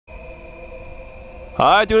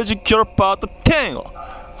はい、ということで実況のパート10を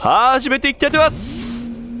始めていきたいと思います。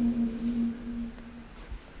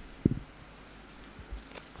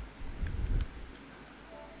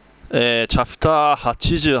チャプター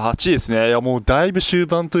88ですね。いや、もうだいぶ終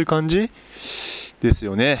盤という感じです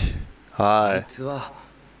よね。はい。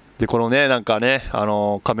で、このね、なんかね、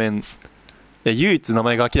仮面、唯一名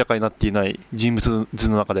前が明らかになっていない人物図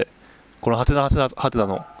の中で、このハテナ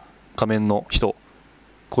の仮面の人、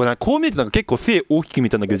これ、ね、こう見えてなんか結構背大きく見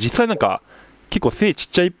たんだけど、実際なんか結構背ちっ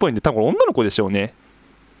ちゃいっぽいんで、多分女の子でしょうね。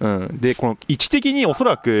うん。で、この位置的におそ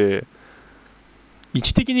らく、位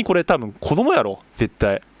置的にこれ多分子供やろ、絶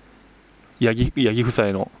対。八木夫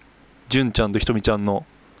妻の純ちゃんとひとみちゃんの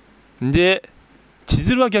で、千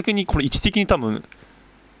鶴は逆にこれ位置的に多分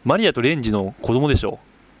マリアとレンジの子供でしょ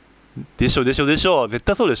でしょ絶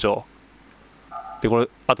対そうでしょ。でこれ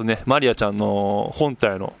あとね、マリアちゃんの本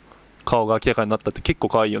体の顔が明らかになったって結構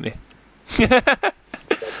可愛いよね。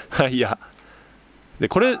はいや、で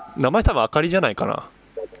これ名前多分あかりじゃないかな。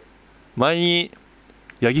前に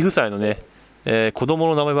八木夫妻のね、子供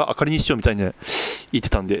の名前はあかりにしようみたいに、ね、言って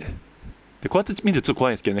たんで、こうやって見るとちょっと怖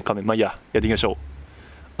いんですけどね、仮面。まあいいや、やっていきましょう。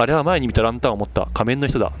あれは前に見たランタンを持った仮面の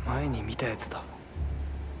人だ。前に見たやつだ。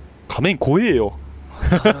仮面怖えよ。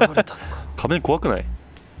現れたのか。仮面怖くない？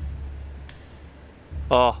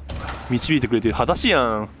ああ、導いてくれてる。裸足や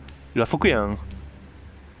ん。裸足やん。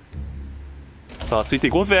さあ、ついてい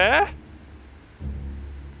こうぜ。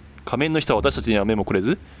仮面の人は私たちには目もくれ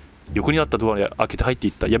ず、横にあったドアに開けて入ってい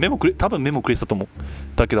った。いや、多分目もくれてたと思う。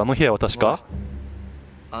だけどあの部屋は確か、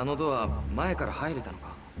あのドア前から入れたの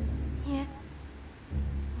か。いえ、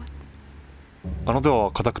あのドア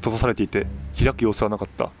は固く閉ざされていて開く様子はなかっ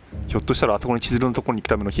た。ひょっとしたらあそこに千鶴のところに行く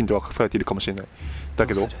ためのヒントが隠されているかもしれない。だ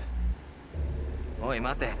けど、おい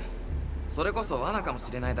待て、それこそ罠かもし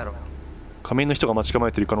れないだろう。仮面の人が待ち構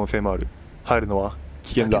えている可能性もある。入るのは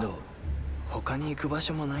危険だ。けど他に行く場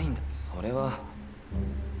所もないんだ。それは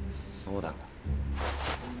そうだ。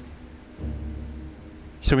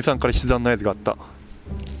ひとみさんから筆談の合図があった。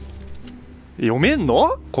読めん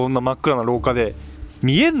の？こんな真っ暗な廊下で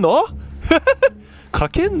見えんの？書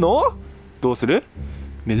けんの？どうする？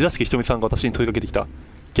珍しくひとみさんが私に問いかけてきた。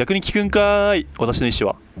逆に聞くんかーい、私の意思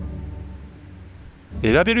は。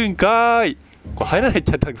選べるんかーい。これ入らないっ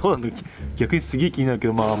てやったらどうなんだろう。逆にすげえ気になるけ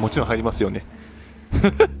ど、まあもちろん入りますよね。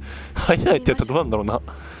入らないってやったらどうなんだろうな。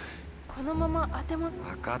このまま当ても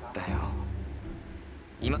分かったよ。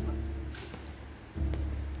今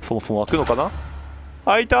そもそも開くのかな？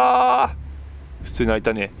開いたー。普通に開い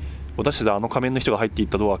たね。私たちはあの仮面の人が入っていっ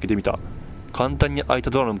たドアを開けてみた。簡単に開いた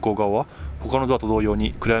ドアの向こう側は他のドアと同様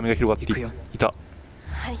に暗闇が広がっていた。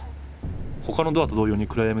はい。他のドアと同様に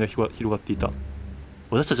暗闇が広がっていた。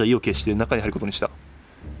私たちは意を決して中に入ることにした。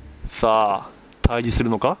さあ、対峙する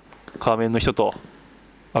のか？仮面の人と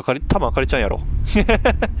多分あかりちゃんやろ。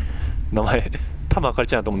名前多分あかり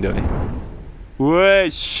ちゃんやと思うんだよね。うえ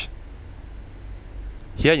いし。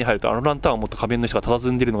部屋に入るとあのランタンを持った仮面の人が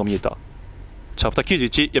佇んでいるのが見えた。チャプター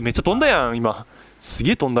91。いや、めっちゃ飛んだやん今。す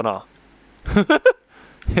げえ飛んだな。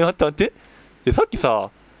待ってさっきさ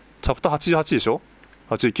チャプター88でしょ。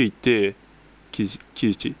89いって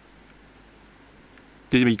91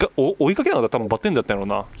で、でも追いかけなかったら多分バッテンだったんやろう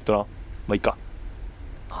な、きっとな。まあいいか。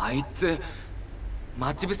あいつ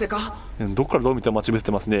待ち伏せか。どっからどう見ても待ち伏せ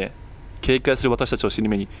てますね。警戒する私たちを尻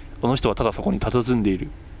目にあの人はただそこに佇んでいる。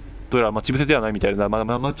どうやら待ち伏せではないみたいだ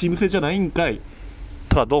な。待ち伏せじゃないんかい。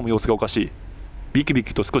ただどうも様子がおかしい。ビクビ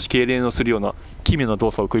クと少し痙攣をするような奇妙な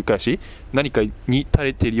動作を繰り返し、何かに垂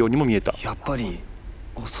れているようにも見えた。やっぱり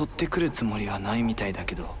襲ってくるつもりはないみたいだ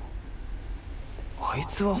けど、あい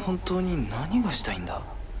つは本当に何がしたいんだ。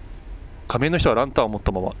仮面の人はランタンを持っ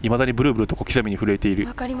たまま未だにブルブルと小刻みに震えている。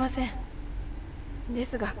わかりません。で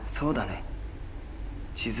すが、そうだね。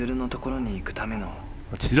千鶴のところに行くための。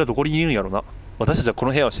千鶴はどこにいるんやろな。私たちはこ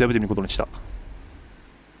の部屋を調べてみることにした。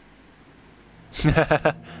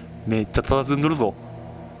めっちゃ佇んどるぞ。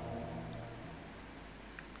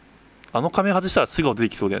あの仮面外したら素顔出て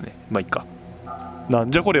きそうだよね。まあいいか。な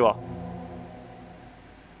んじゃこれは。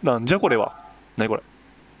何これ。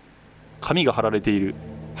紙が貼られている。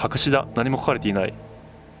白紙だ。何も書かれていない。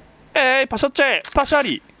パシャっちゃえ。パシャ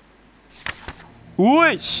リ。うお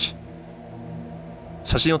いし。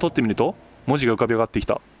写真を撮ってみると文字が浮かび上がってき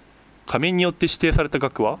た。仮面によって指定された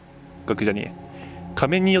額じゃねえ。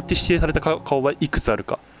仮面によって指定された顔はいくつある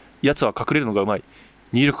か。奴は隠れるのがうまい。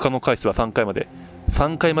入力可能回数は3回まで。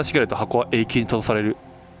3回間違えると箱は永久に閉ざされる。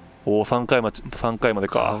おお、3回まで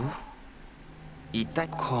か。一体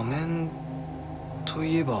仮面と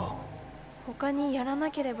いえば他にやら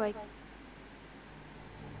なければ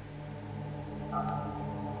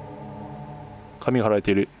紙が貼られ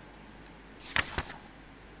ている。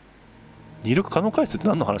入力可能回数って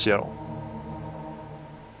何の話やろ。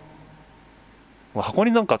箱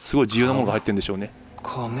になんかすごい重要なものが入ってるんでしょうね。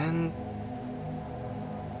仮面。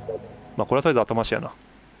まあこれはとりあえず頭しやな。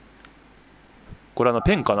これ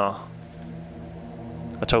ペンかな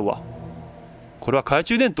あ。ちゃうわ。これは懐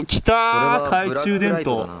中電灯。きたー、懐中電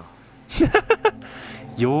灯。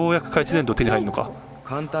ようやく懐中電灯手に入るのか。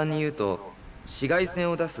簡単に言うと紫外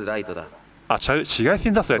線を出すライトだ。あ、ちゃう、紫外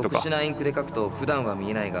線出すライトか。特殊なインクで書くと普段は見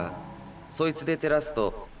えないが、そいつで照らす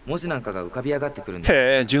と文字なんかが浮かび上がってくるんだ。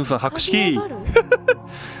へえ、純さん博識。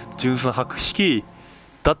純さん博識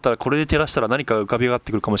だったらこれで照らしたら何かが浮かび上がっ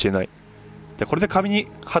てくるかもしれない。じゃこれで紙に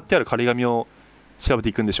貼ってある仮紙を調べて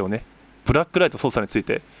いくんでしょうね。ブラックライト操作につい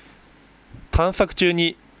て、探索中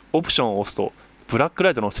にオプションを押すとブラック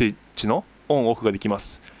ライトのスイッチのオンオフができま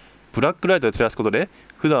す。ブラックライトで照らすことで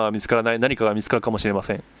普段は見つからない何かが見つかるかもしれま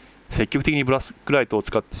せん。積極的にブラックライトを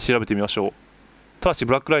使って調べてみましょう。ただし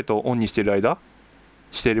ブラックライトをオンにしている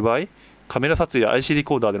場合、カメラ撮影や IC リ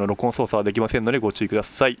コーダーでの録音操作はできませんのでご注意くだ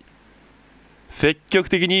さい。積極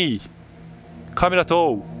的にカメラ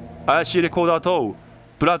と IC レコーダーと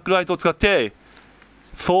ブラックライトを使って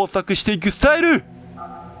創作していくスタイル。い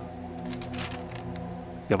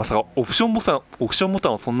や、まさかオプションボタ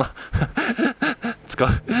ンをそんな使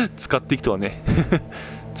っていくとはね。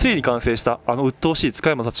ついに完成した。鬱陶しい使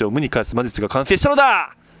い魔たちを無に返す魔術が完成したの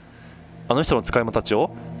だ。あの人の使い魔たち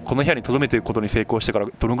をこの部屋に留めていくことに成功してから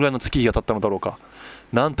どのぐらいの月日が経ったのだろうか。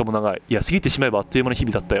なんとも長い、いや過ぎてしまえばあっという間の日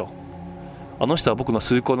々だったよ。あの人は僕の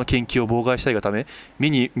崇高な研究を妨害したいがため、目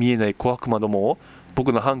に見えない小悪魔どもを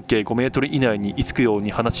僕の半径5メートル以内に居つくよう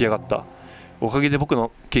に放ちやがった。おかげで僕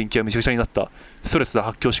の研究はめちゃくちゃになった。ストレスで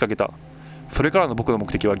発狂しかけた。それからの僕の目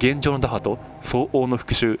的は現状の打破と相応の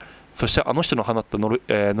復讐、そしてあの人の放った呪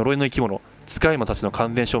いの生き物使い魔たちの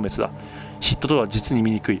完全消滅だ。嫉妬とは実に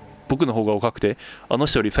醜い。僕の方が若くてあの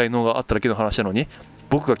人より才能があっただけの話なのに、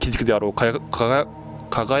僕が気づくであろう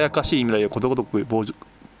輝かしい未来をことごとく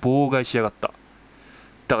妨害しやがった。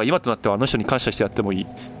だが今となってはあの人に感謝してやってもいい。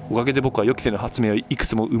おかげで僕は予期せぬ発明をいく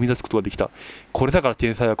つも生み出すことができた。これだから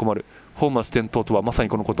天才は困る。本末転倒とはまさに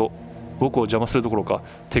このこと。僕を邪魔するどころか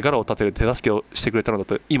手柄を立てる手助けをしてくれたのだ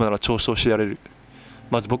と今なら嘲笑してやれる。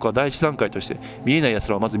まず僕は第一段階として見えない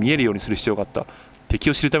奴らをまず見えるようにする必要があった。敵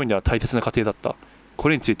を知るためには大切な過程だった。こ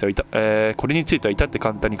れについては至って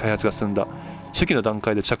簡単に開発が進んだ。初期の段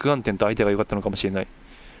階で着眼点と相手が良かったのかもしれない。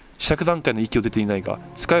試作段階の域を出ていないが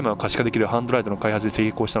使い魔を可視化できるハンドライトの開発で成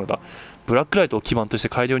功したのだ。ブラックライトを基盤として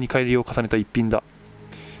改良に改良を重ねた一品だ。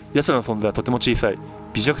奴らの存在はとても小さい。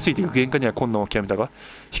微弱すぎて具現化には困難を極めたが、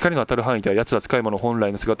光の当たる範囲では奴ら使い魔の本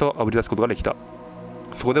来の姿をあぶり出すことができた。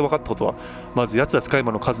そこで分かったことは、まず奴ら使い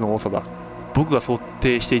魔の数の多さだ。僕が想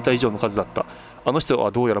定していた以上の数だった。あの人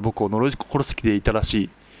はどうやら僕を呪い殺す気でいたらしい。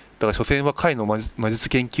だが所詮は会の魔術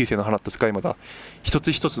研究生の放った使い魔だ。一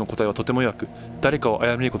つ一つの答えはとても弱く、誰かを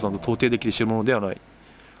殺めることなど到底できる代物ではない。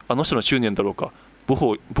あの人の執念だろうか。僕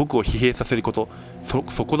を疲弊させること、そ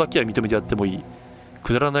こだけは認めてやってもいい。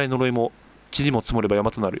くだらない呪いも地にも積もれば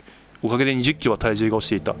山となる。おかげで20キロは体重が落ち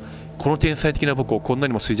ていた。この天才的な僕をこんな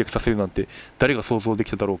にも衰弱させるなんて誰が想像でき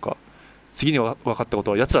ただろうか。次に分かったこ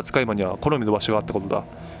とは、奴ら使い魔には好みの場所があったことだ。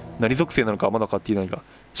何属性なのかはまだ分かっていないが、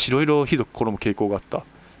白色をひどく好む傾向があった。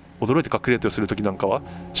驚いて隠れようとするときなんかは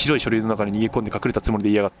白い書類の中に逃げ込んで隠れたつもりで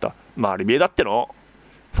いやがった。まああれ見えだっての。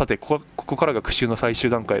さてここからが復讐の最終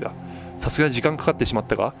段階だ。さすがに時間かかってしまっ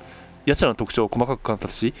たが、奴らの特徴を細かく観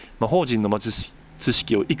察し、魔法陣の魔術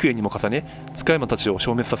式を幾重にも重ね使い魔たちを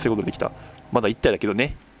消滅させることができた。まだ1体だけど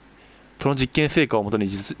ね。その実験成果をもとに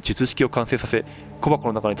術式を完成させ小箱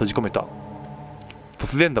の中に閉じ込めた。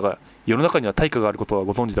突然だが世の中には対価があることは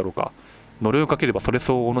ご存知だろうか。呪いをかければそれ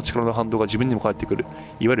相応の力の反動が自分にも返ってくる。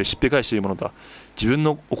いわゆるしっぺ返しというものだ。自分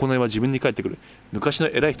の行いは自分に返ってくる。昔の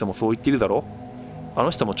偉い人もそう言っているだろう。あ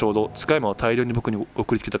の人もちょうど使い魔を大量に僕に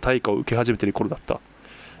送りつけた対価を受け始めている頃だった。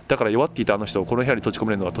だから弱っていたあの人をこの部屋に閉じ込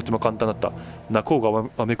めるのはとても簡単だった。泣こうが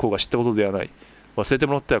わめこうが知ったことではない。忘れて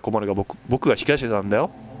もらっては困るが僕が被害者なんだ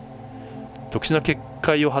よ。特殊な結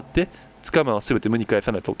界を張って使い魔は全て無に返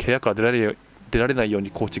さないと部屋から出られないよう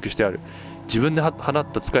に構築してある。自分で放っ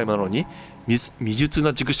た使い魔なのに未術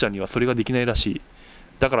な熟者にはそれができないらしい。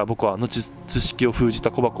だから僕はあの術式を封じ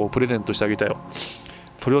た小箱をプレゼントしてあげたよ。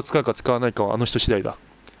それを使うか使わないかはあの人次第だ。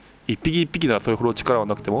一匹一匹ならそれほど力は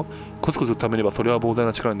なくてもコツコツ貯めればそれは膨大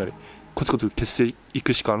な力になり、コツコツ消してい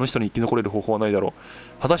くしかあの人に生き残れる方法はないだろ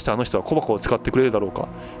う。果たしてあの人は小箱を使ってくれるだろうか。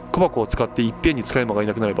小箱を使っていっぺんに使い魔がい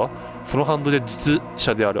なくなればその反動で術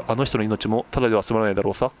者であるあの人の命もただでは済まないだ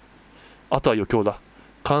ろうさ。あとは余興だ。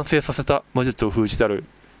完成させた魔術を封じてある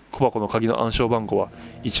小箱の鍵の暗証番号は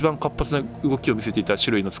一番活発な動きを見せていた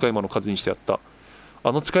種類の使い魔の数にしてあった。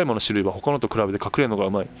あの使い魔の種類は他のと比べて隠れるのが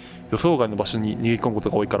うまい。予想外の場所に逃げ込むこと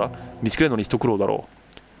が多いから見つけるのに一苦労だろ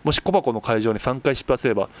う。もし小箱の会場に3回失敗す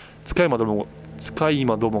れば使い魔ども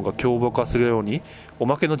が凶暴化するようにお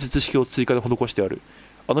まけの術式を追加で施してある。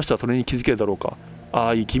あの人はそれに気づけるだろうか。あ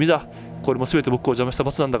あ、いい君だ。これも全て僕を邪魔した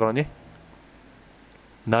罰なんだからね。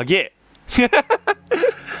長え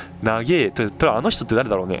長え。ただあの人って誰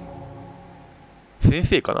だろうね。先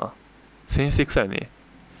生かな。先生臭いね。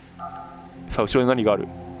さあ後ろに何がある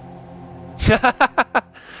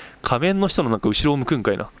仮面の人のなんか後ろを向くん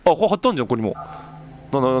かいな。あ、これ貼ったんじゃん、ここにも。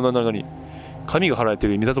何紙が貼られて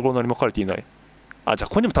る。見たところ何も書かれていない。あ、じゃあ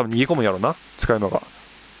ここにも多分逃げ込むんやろうな、使うのが。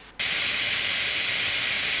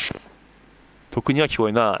特には聞こ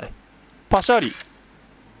えない。パシャリ。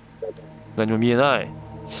何も見えない。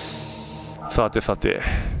さてさて。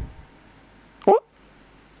おっ、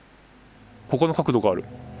他の角度がある。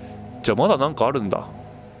じゃあまだなんかあるんだ。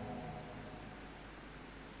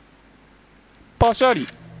パシャリ。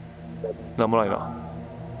なんもないな。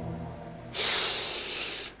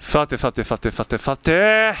さて。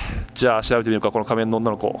じゃあ調べてみようか、この仮面の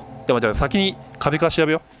女の子。いや、待って、先に壁から調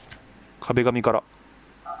べよう。壁紙から。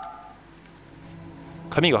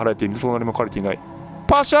紙が貼られている。その何も書かれていない。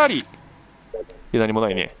パシャリ。いや、何もな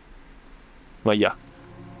いね。まあいいや。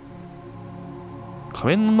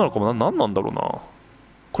仮面の女の子も何なんだろうな。こ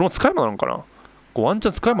れも使い魔なのかな。こうワンチ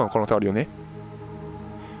ャン使い魔の可能性あるよね。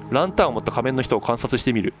ランタンを持った仮面の人を観察し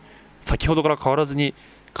てみる。先ほどから変わらずに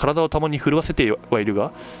体をたまに震わせてはいる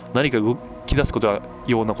が、何か動き出すことは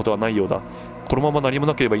ようなことはないようだ。このまま何も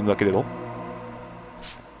なければいいんだけれど。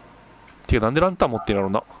てか、なんでランタン持ってんだろ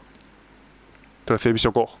うな。とりあえず整備し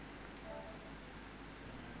とこう。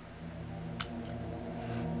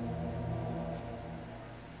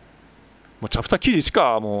もうチャプター91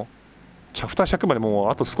か。もうチャプター100までもう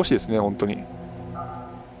あと少しですね、本当に。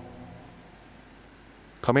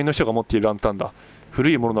仮面の人が持っているランタンだ。古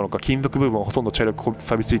いものなのか金属部分はほとんど茶色く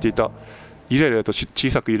錆びついていた。ゆらゆらと小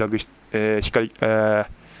さく揺らぐ光、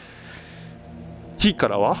火か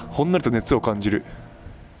らはほんのりと熱を感じる。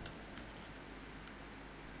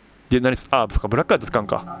で、そっか、ブラックライト使うん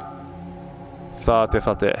か。さて。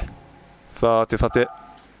ブラ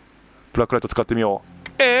ックライト使ってみよ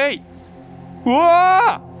う。う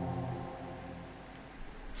わー、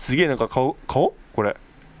すげえ、なんか顔これ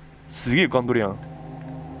すげえ浮かんどるやん。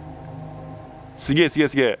すげ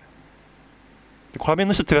え。仮面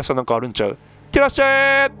の人照らしたらなんかあるんちゃう。照らしち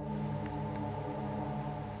ゃえー。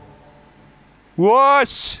うわー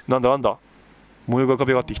し、なんだ模様が浮か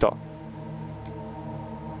び上がってきた。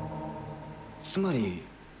つまり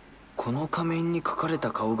この仮面に描かれ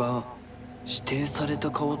た顔が指定された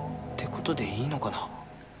顔ってことでいいのかな。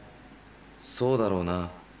そうだろうな。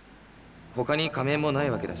他に仮面もない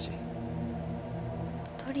わけだし。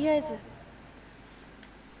とりあえず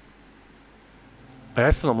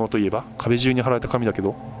怪しそうなものといえば壁中に貼られた紙だけ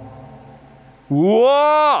ど。う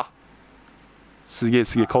わー、すげえ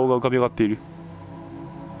顔が浮かび上がっている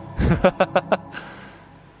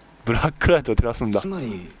ブラックライトを照らすんだ。つま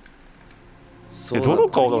りどの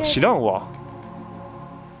顔だか知らんわ。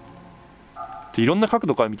いろんな角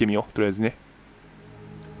度から見てみよう、とりあえずね。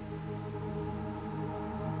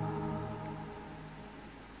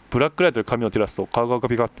ブラックライトで髪を照らすと顔が浮か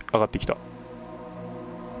び上がってきた。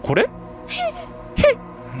これ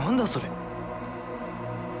なんだそれ。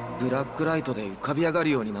ブラックライトで浮かび上がる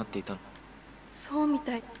ようになっていたの。そうみ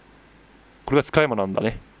たい。これが使い魔なんだ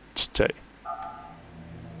ね。ちっちゃい。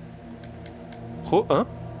こ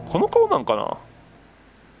の顔なんかな。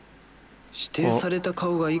指定された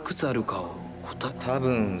顔がいくつあるかを多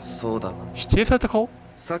分そうだ。指定された顔。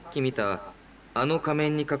さっき見たあの仮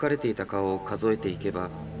面に書かれていた顔を数えていけば、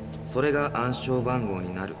それが暗証番号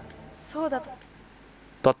になる。そうだと。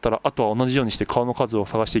だったらあとは同じようにして顔の数を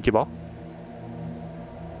探していけば。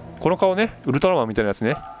この顔ね、ウルトラマンみたいなやつ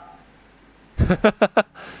ね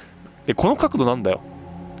この角度なんだよ。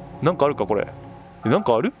なんかあるかこれ。なん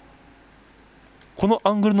かある。この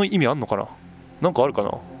アングルの意味あんのかな。なんかあるか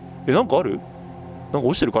な。なんかある。なんか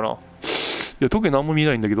落ちてるかな。いや、特に何も見え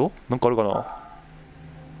ないんだけど、なんかあるかな。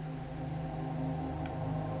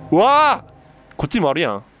うわー、こっちにもある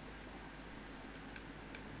やん。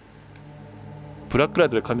ブラックライ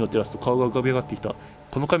トで髪を照らすと顔が浮かび上がってきた。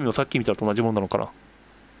この髪もさっき見たらと同じものなのかな。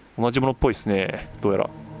同じものっぽいですね、どうや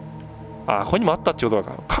ら。ここにもあったってことだ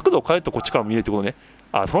から、角度を変えるとこっちからも見えるってことね。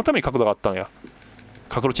そのために角度があったんや。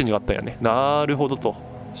角度チェンジがあったんやね。なるほどと。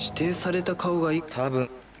指定された顔が多分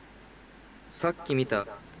さっき見た。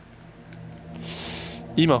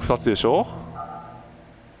今2つでしょ。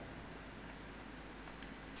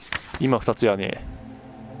今2つやね。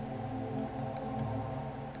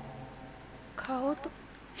顔と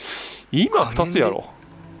今2つやろ。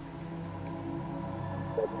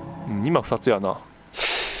うん、今2つやな。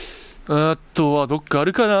あとはどっかあ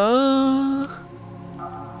るかな。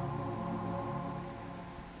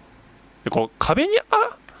この壁に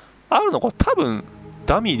あるのこれ多分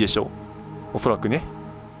ダミーでしょ、おそらくね。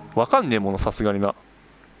わかんねえもの、さすがにな。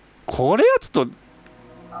これはちょっと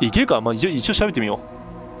いけるか。まあ、一応喋ってみよ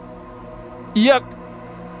う。いや、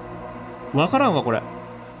わからんわこれ。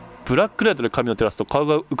ブラックライトで髪を照らすと顔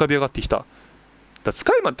が浮かび上がってきた。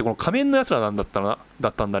使い魔ってこの仮面のやつらなんだった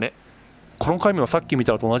んだね。この紙はさっき見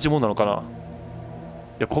たのと同じもんなのかな。い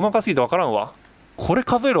や、細かすぎてわからんわ。これ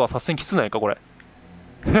数えるはさすがにきつないかこれ。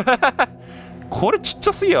これちっち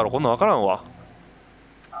ゃすぎやろ、こんなんわからんわ。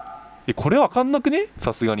これわかんなくね、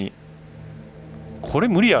さすがに。これ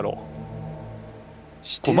無理やろ。こ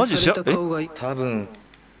れマジ多分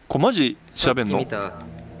これマジ調べんの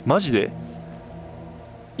マジで。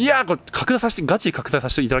いやー、これ拡大させて、ガチで拡大さ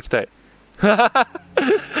せていただきたい。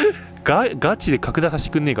ガチで拡大させ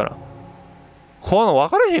てくんねえかな。この分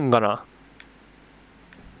からへんかな。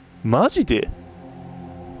マジで。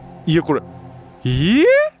いやこれ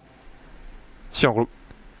しかもこれ、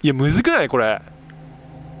いやむずくないこれ。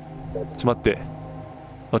ちょっと待って、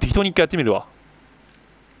適当に一回やってみるわ。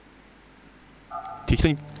適当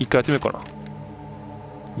に一回やってみようかな。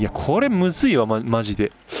いやこれむずいわ、マジ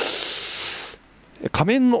で。仮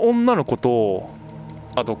面の女の子と、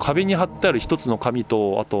あと壁に貼ってある一つの紙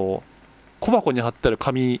と、あと小箱に貼ってある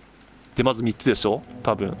紙でまず3つでしょ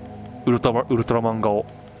多分。ウルトラマン顔、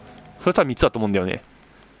それ多分3つだと思うんだよね。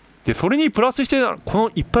でそれにプラスしてこ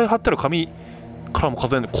のいっぱい貼ってある紙からも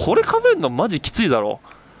数えるの。これ数えるのマジきついだろ。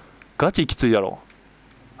ガチきついだろ。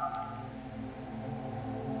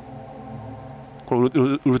これ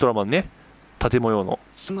ウルトラマンね、縦模様の。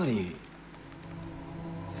つまり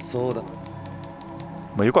そうだ。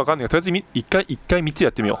まあよくわかんないけど、とりあえず一回3つや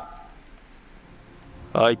ってみよ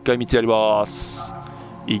う。はい、1回3つやります。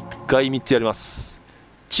1回3つやります。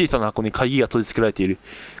小さな箱に鍵が取り付けられている。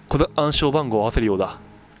この暗証番号を合わせるようだ。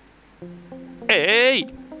3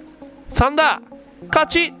だ。勝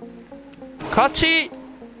ち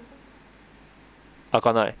開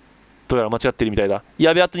かない。どうやら間違ってるみたいだ。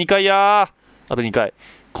やべ、あと2回やー。あと2回。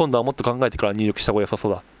今度はもっと考えてから入力した方が良さそ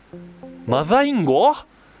うだ。マザインゴ、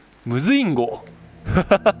ムズインゴ。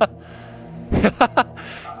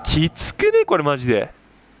きつくねこれマジで。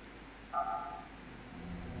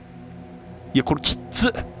いやこれきつ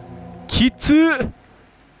っ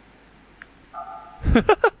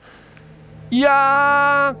い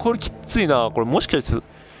やーこれきついな。これもしかして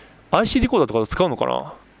IC リコーダーとか使うのか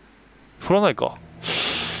な。そらないか。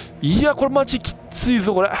いやこれマジきつい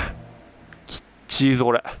ぞこれ。きっちいぞ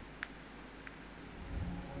これ。ちょ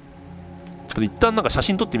っと一旦なんか写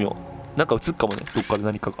真撮ってみよう。なんか映るかもね、どっかで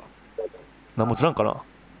何かが。なんも映らんかな。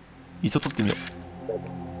一応撮ってみよ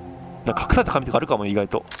う。なんか隠された紙とかあるかもね、意外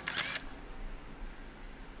と。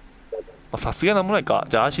さすがになんもないか。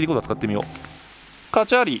じゃあ IC リコーダー使ってみよう。カ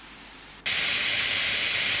チャリ。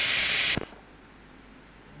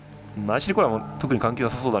IC リコーダーも特に関係な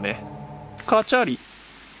さそうだね。カチャリ。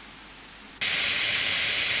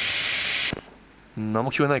何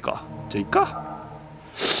も聞こえないか。じゃあいっか。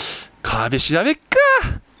壁調べっか。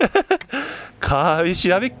壁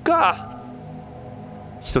調べっか。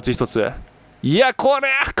一つ一つ。いやこれ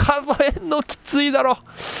数えんのきついだろ。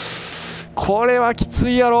これはきつ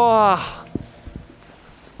いやろ。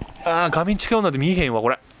画面違うなんて見えへんわこ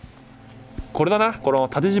れ。これだな、この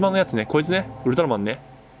縦縞のやつね。こいつね、ウルトラマンね。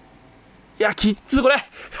いやきっつこれ。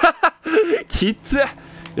きっつ。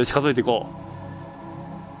よし数えていこ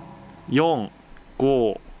う。4、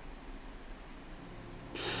5、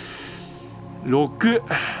6、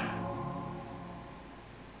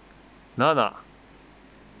7、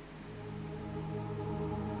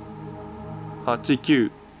8、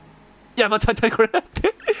9。いや待ってこれ待っ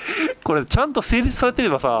てこれちゃんと成立されてれ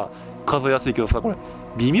ばさ数えやすいけどさ、これ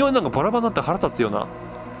微妙になんかバラバラになって腹立つよな。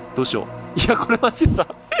どうしよう。いやこれマジでさ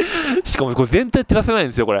しかもこれ全体照らせないん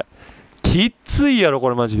ですよこれ。きっついやろこ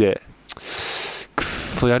れマジで。くっ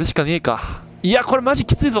そやるしかねえか。いやこれマジ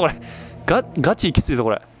きついぞこれ。ガチきついぞこ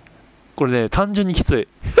れ。これね単純にきつい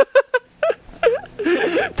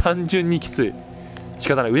単純にきつい。仕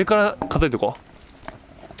方ない、上から数えていこ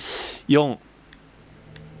う。4、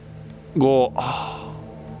5、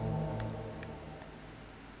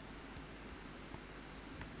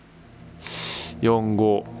4、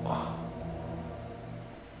5、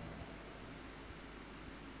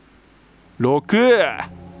6、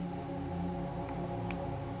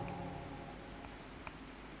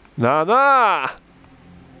7、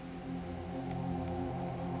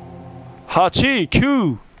8、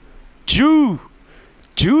9、10、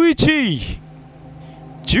11、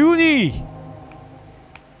12、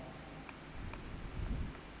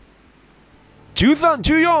13、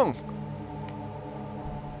14、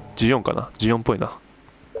14かな、14っぽいな。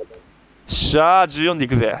しゃあ、14でい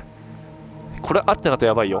くぜ。これ合ってなかった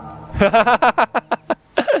らやばいよ。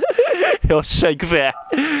よっしゃ、いくぜ。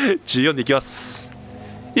14でいきます。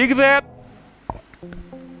いくぜ。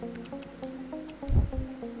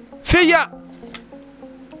せいや、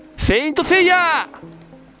セイントセイヤ、開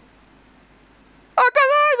か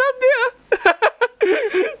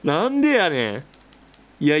ない。なんでや。なんでやねん。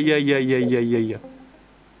いやいやいやいやいやいやいや、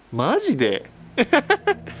マジで。え、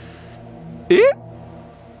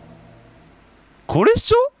これっ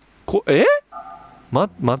しょ。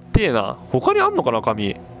待ってえな。他にあんのかな、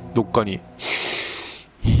紙どっかに。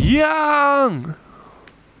いやーん、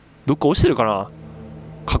どっか落ちてるかな。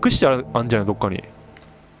隠してあんじゃない、どっかに。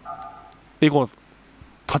この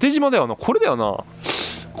縦縞だよな、これだよな。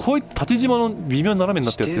こういった縦縞の微妙な斜めに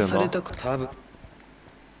なったやつだよな。多分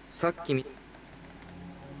さっきで、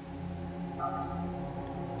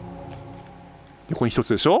ここに一つ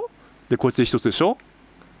でしょ。で、こいつで一つでしょ。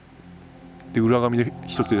で、裏紙で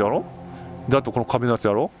一つでやろ。で、あとこの壁のやつ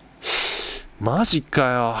やろ。マジ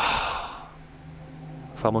かよ。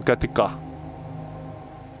さあ、もう一回やっていくか。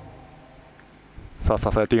さあ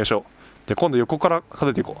やっていきましょう。で、今度横から数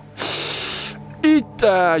えていこう。いっ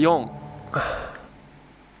たー、4、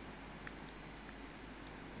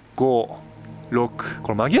5、6。こ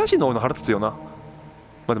れ紛らわしいの腹立つよな。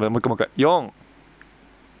待って、もう一回。4、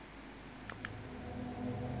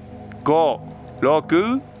5、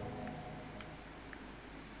6、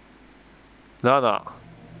7、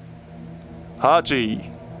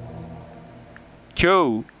8、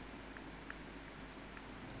9、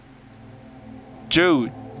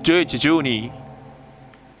10、11、12、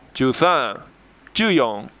13、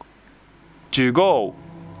14、15、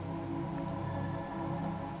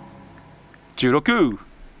16、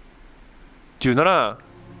17、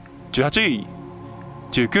18、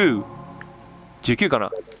19、19か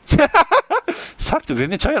な。さっきと全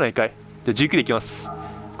然ちゃうやないかい。じゃあ19でいきます。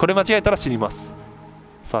これ間違えたら死にます。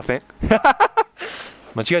さあせん。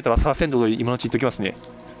間違えたらさあせんってことで今のうち言っときますね。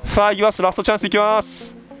さあいきます。ラストチャンスいきま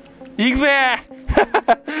す。いくぜ。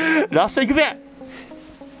ラストいくぜ。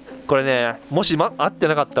これね、もし合って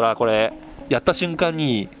なかったらこれやった瞬間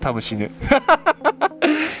に多分死ぬ。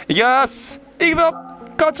いきます。いくぞ。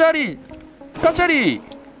カチャリカチャリ。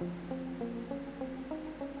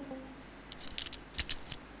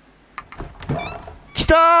き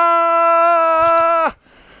たー。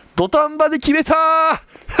土壇場で決めた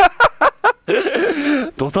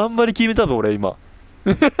ー。土壇場で決めたぞ俺今。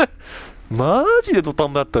マジで土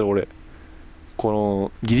壇場だったよ俺。こ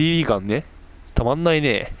のギリギリ感ね、たまんない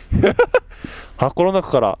ね。箱の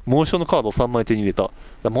中から紋章のカードを3枚手に入れた。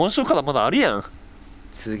紋章カードまだあるやん。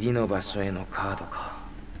次の場所へのカードか。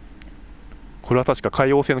これは確か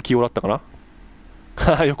海王星の記号だったか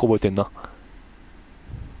な。よく覚えてんな。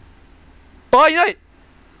あ、いない。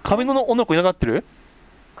髪の女の子いなくなってる。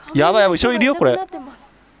やばいやばい、後ろいるよこれ。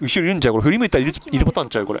後ろいるんちゃうこれ。振り向いたらいるパターン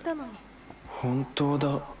ちゃうこれ。本当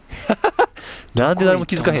だ。なんで誰も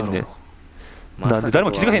気づかへんねん。なんで誰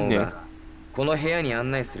も気づかへんねん。この部屋に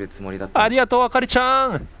案内するつもりだった。ありがとうあかりちゃ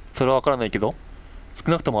ん。それは分からないけど、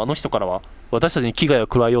少なくともあの人からは私たちに危害を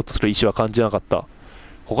加えようとする意思は感じなかった。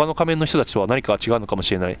他の仮面の人たちとは何かが違うのかも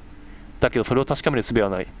しれない。だけどそれを確かめる術は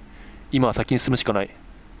ない。今は先に進むしかない。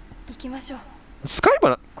行きましょう。スカイバ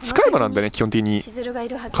なんだね基本的に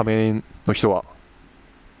仮面の人は。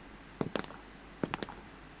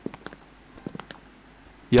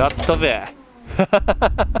やったぜ。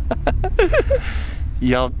い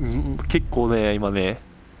や結構ね今ね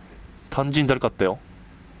単純にだるかったよ。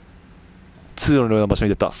通路のような場所に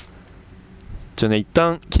出た。じゃあね一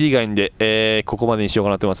旦切りがいいんで、ここまでにしようか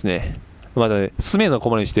なと思いますね。まだね進めるのここ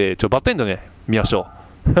までにしてバッドエンドね見ましょ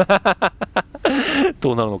う。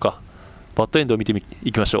どうなるのか。バッドエンドを見て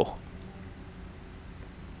いきましょ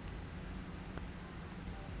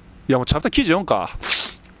う。いやもうチャプター94か。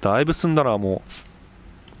だいぶ進んだな。も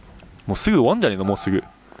うすぐ終わんじゃねえのもうすぐ。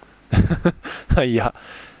いや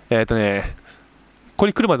ここ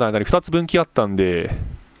に来るまでの間に2つ分岐あったんで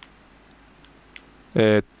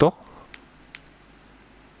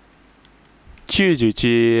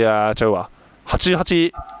91ちゃうわ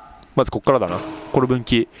88。まずこっからだな。これ分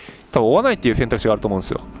岐多分追わないっていう選択肢があると思うんで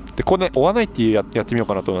すよ。でこれね追わないっていうやってみよう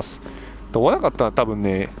かなと思います。追わなかったら多分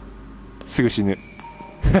ねすぐ死ぬ。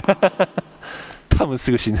多分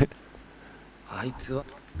すぐ死ぬ。あいつは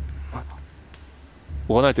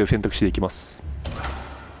追わないという選択肢でいきます。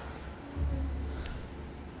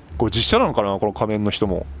これ実写なのかな、この仮面の人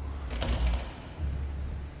も。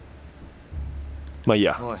まあいい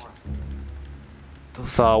や。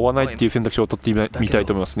さあ追わないっていう選択肢を取ってみたい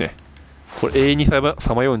と思いますね。これ永遠にさ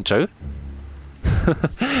まよんちゃう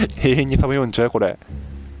永遠にさまよんちゃうこれ。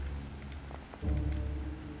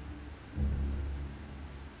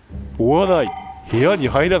追わない、部屋に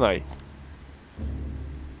入らない。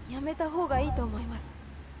やめた方がいいと思いま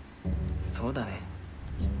す。そうだね。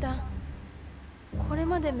一旦これ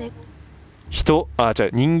まで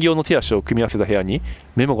人形の手足を組み合わせた部屋に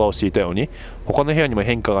メモが落ちていたように、他の部屋にも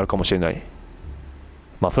変化があるかもしれない。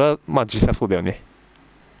まあそれはまあ実際そうだよね。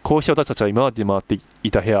こうして私たちは今まで回って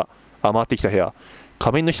きた部屋、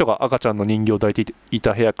仮面の人が赤ちゃんの人形を抱いてい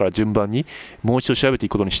た部屋から順番にもう一度調べてい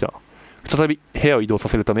くことにした。再び部屋を移動さ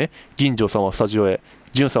せるため、銀城さんはスタジオへ、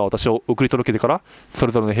ジュンさんは私を送り届けてからそ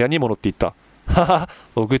れぞれの部屋に戻っていった。はは、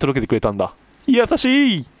送り届けてくれたんだ。優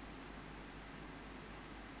しい。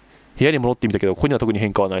部屋に戻ってみたけど、ここには特に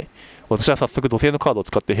変化はない。私は早速土星のカードを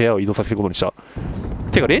使って部屋を移動させることにした。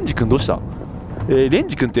てかレンジ君どうした？レン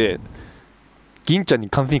ジ君って銀ちゃんに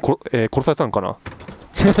完全に殺されたのかな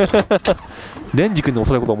レンジ君に襲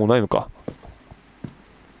われることはもうないのか。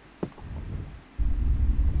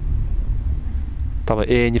多分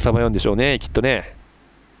永遠にさまようんでしょうね、きっとね。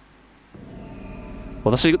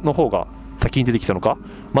私の方が先に出てきたのか。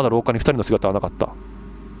まだ廊下に2人の姿はなかった。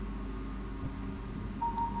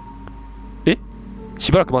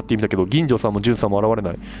しばらく待ってみたけど、銀城さんもジュンさんも現れ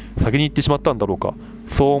ない。先に行ってしまったんだろうか。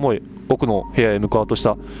そう思い奥の部屋へ向かおうとし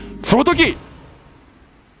た。その時、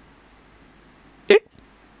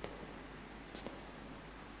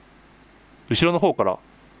後ろの方から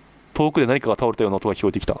遠くで何かが倒れたような音が聞こ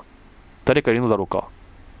えてきた。誰かいるのだろうか。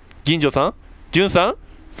銀城さん、ジュンさん、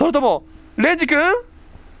それともレンジ君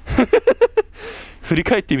振り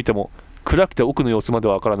返ってみても暗くて奥の様子まで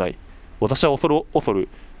はわからない。私は恐る恐る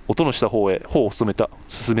音のした方へ歩を進めた。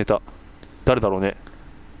誰だろうね。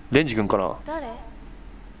レンジ君かな。誰？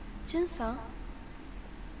ジュンさん？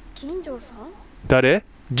銀城さん？誰？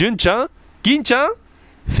ジュンちゃん？銀ちゃん？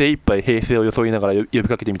精一杯平静を装いながら呼び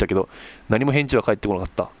かけてみたけど、何も返事は返ってこなかっ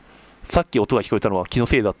た。さっき音が聞こえたのは気の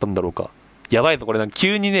せいだったんだろうか。やばいぞこれ、なんか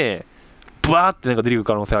急にね、ブワーってなんか出てくる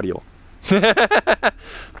可能性あるよ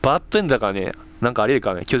バッドエンドだからね、なんかありえるか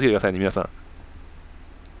らね、気をつけてくださいね皆さん。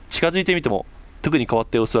近づいてみても特に変わっ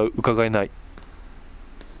た様子は伺えない。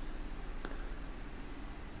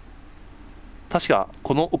確か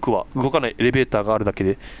この奥は動かないエレベーターがあるだけ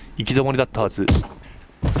で行き止まりだったはず。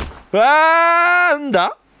うわー、ん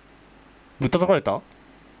だ、ぶったたかれた。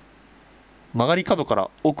曲がり角から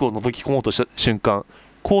奥を覗き込もうとした瞬間、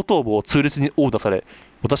後頭部を痛烈に殴打され、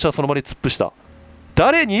私はその場に突っ伏した。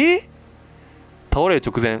誰に？倒れる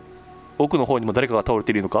直前、奥の方にも誰かが倒れ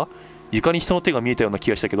ているのか。床に人の手が見えたような気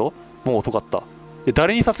がしたけど、もう遅かった。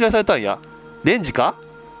誰に殺害されたんや。レンジか。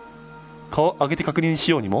顔を上げて確認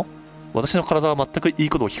しようにも私の体は全くいい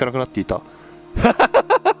ことを聞かなくなっていた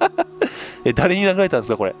誰に殴られたんです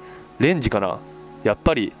かこれ。レンジかな。やっ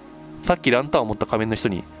ぱりさっきランタンを持った仮面の人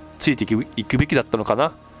についていくべきだったのか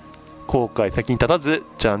な。後悔先に立たず、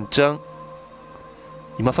じゃんじゃん。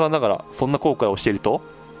今更ながらそんな後悔をしていると、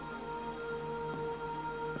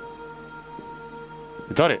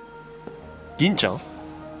誰？銀ちゃん？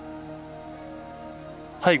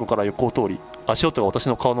背後から横を通り、足音が私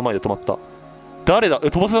の顔の前で止まった。誰だ？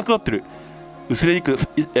飛ばせなくなってる。薄れゆく、意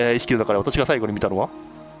識の中で私が最後に見たのは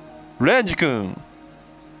レンジ君。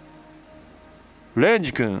レン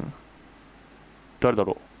ジ君、誰だ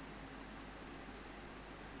ろ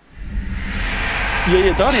う。いやい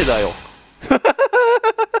や、誰だよ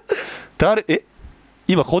誰？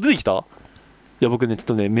今顔出てきた？いや僕ね、ちょっ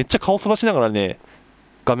とね、めっちゃ顔そらしながらね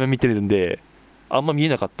画面見てるんであんま見え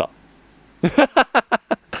なかった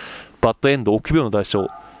バッドエンド、臆病の代償。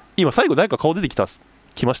今最後誰か顔出て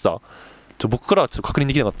きました。僕からはちょっと確認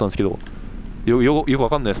できなかったんですけど、よくわ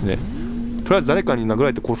かんないですね。とりあえず誰かに殴ら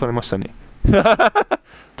れて殺されましたね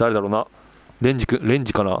誰だろうな。レンジ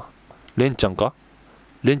かな。レンちゃんか。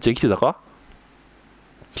レンちゃん生きてたか。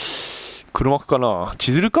黒幕かな。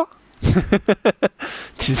千鶴か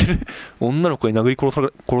千鶴、女の子に殴り殺され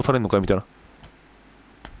るのかよみたいな。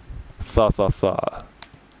さあ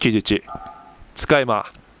91使い魔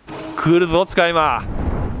来るぞ。使い魔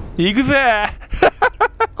行くぜ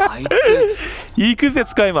あいつ行くぜ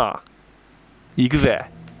使い魔。行くぜ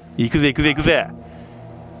行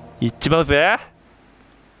っちまうぜ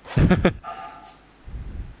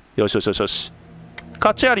よし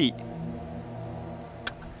勝ちあり。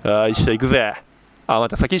一緒行くぜ。待っ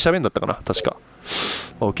て、先に喋んだったかな確か。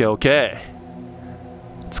オッケ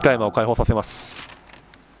ー。使い魔を解放させます。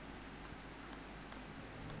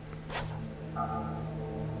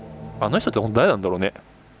あの人って本当誰なんだろうね。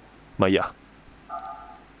まあいいや。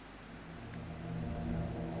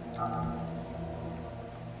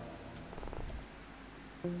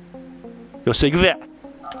よっしゃ行くぜ。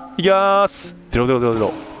いきまーす。ゼロゼロゼロゼ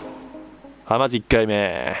ロ。はい、まず1回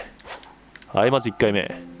目。はい、まず1回目。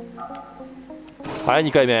はい、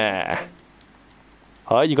2回目。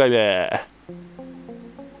はい、2回目。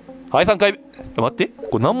はい、3回目。待って、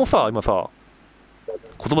これ何もさ、今さ、言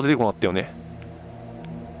葉出てこなかったよね。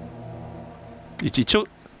一応、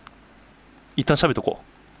一旦喋っとこう。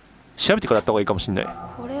調べてからやった方がいいかもしんない。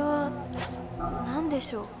これは何で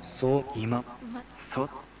しょう。そう今そう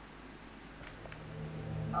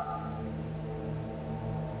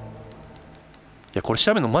いや、これ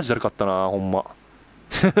調べるのマジだるかったな、ほんま。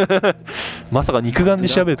まさか肉眼で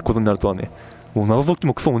調べることになるとはね。もう謎解き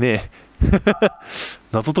もクソもねえ。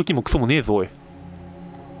謎解きもクソもねえぞ、おい。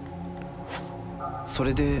そ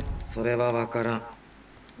れでそれは分からん。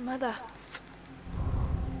まだ。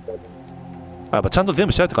あ、やっぱちゃんと全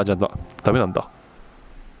部調べた感じなんだ。ダメなんだ。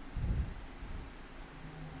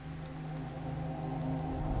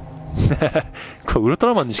これウルト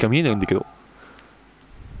ラマンにしか見えないんだけど。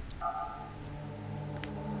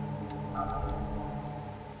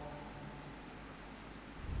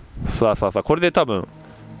さあさあさあ、これで多分、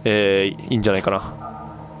いいんじゃないかな。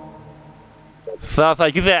さあさあ、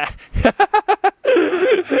行くぜ。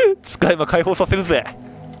使い魔解放させるぜ。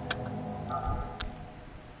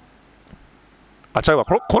あ、違うわ、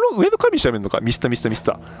この上の紙調べるのか。ミスった。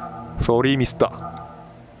ソリーミスった。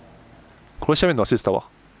これ調べるの忘れてたわ。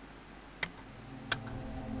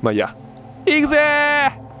まあいいや。行く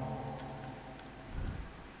ぜ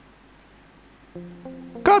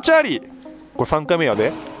ー。カチャリ。これ3回目や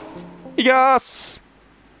で。いきまーす。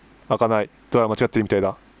開かない。ドア間違ってるみたい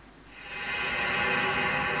だ。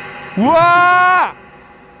うわー。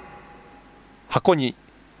箱に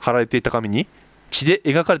貼られていた紙に血で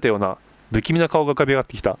描かれたような不気味な顔が浮かび上がっ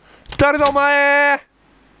てきた。誰だお前。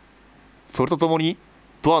それとともに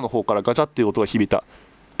ドアの方からガチャっていう音が響いた。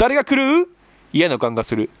誰が来る。嫌な予感が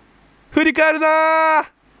する。振り返るなー。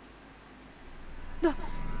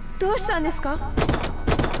どうしたんですか。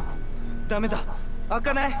ダメだ。開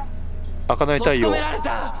かない。開かない太陽。閉じ込められ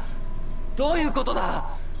た。どういうことだ。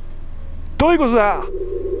どういうことだ。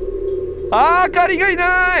あかりがい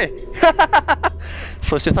ない。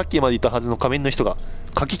そしてさっきまでいたはずの仮面の人が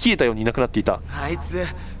書き消えたようにいなくなっていた。あいつ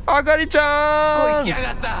あかりちゃん。来や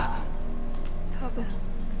がった。多分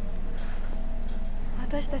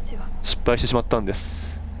私たちは失敗してしまったんです。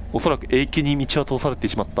おそらく永久に道は通されて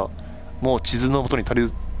しまった。もう地図のもとにた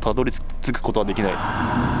どり着くことはできない。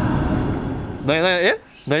な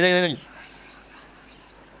に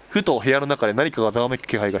ふと部屋の中で何かがざわめく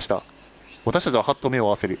気配がした。私たちははっと目を合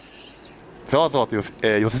わせる。ざわざわと寄せ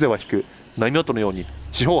ては引く波音のように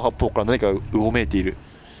四方八方から何かがうごめいている。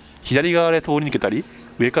左側で通り抜けたり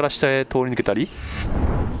上から下へ通り抜けたり。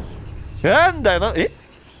なんだよな。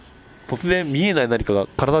突然見えない何かが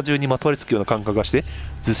体中にまとわりつくような感覚がして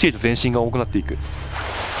ずっしりと全身が重くなっていく。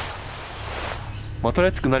まとわ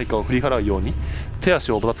りつく何かを振り払うように手足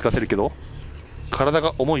をばたつかせるけど体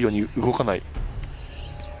が思うように動かない。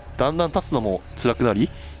だんだん立つのも辛くなり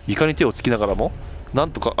床に手をつきながらもな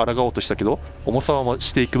んとか抗おうとしたけど重さは増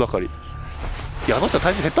していくばかり。いや、あの人は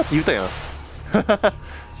体重減ったって言うたやん。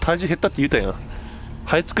体重減ったって言うたやん。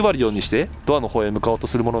這いつくばるようにしてドアの方へ向かおうと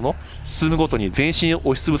するものの進むごとに全身を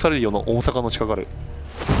押しつぶされるような重さがのしかかる。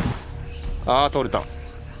あー倒れた。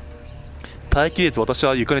耐えきれず私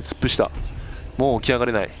は床に突っ伏した。もう起き上が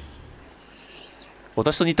れない。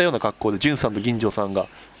私と似たような格好でジュンさんと銀城さんが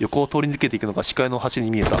横を通り抜けていくのが視界の端に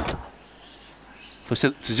見えた。そして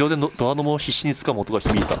頭上でのドアノブを必死につかむ音が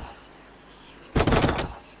響いた。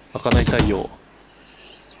開かない太陽。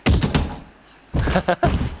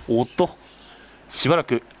おっと、しばら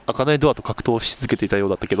く開かないドアと格闘し続けていたよう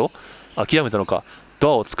だったけど諦めたのかド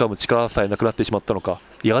アをつかむ力さえなくなってしまったのか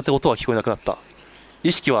やがて音は聞こえなくなった。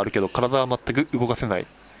意識はあるけど体は全く動かせない。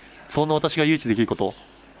そんな私が唯一できること、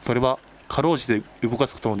それはかろうじて動か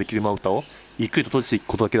すことのできるまぶたをゆっくりと閉じていく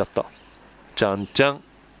ことだけだった。じゃんじゃん。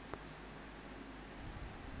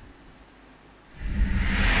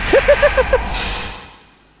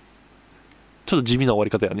ちょっと地味な終わ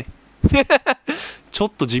り方やね。ちょ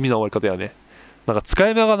っと地味な終わり方やね。なんか使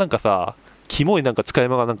い魔がなんかさ、キモいなんか使い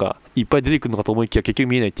魔がなんかいっぱい出てくるのかと思いきや結局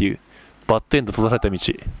見えないっていうバッドエンド閉ざされた道。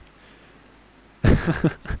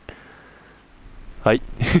はい。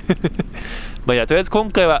まあいや、とりあえず今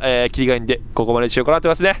回は、切り替えんでここまでにしようかなと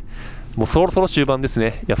思いますね。もうそろそろ終盤です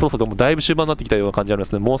ね。いや、そろそろもうだいぶ終盤になってきたような感じありま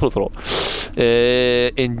すね。もうそろそろ、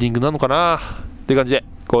エンディングなのかなって感じで、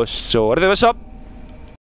ご視聴ありがとうございました。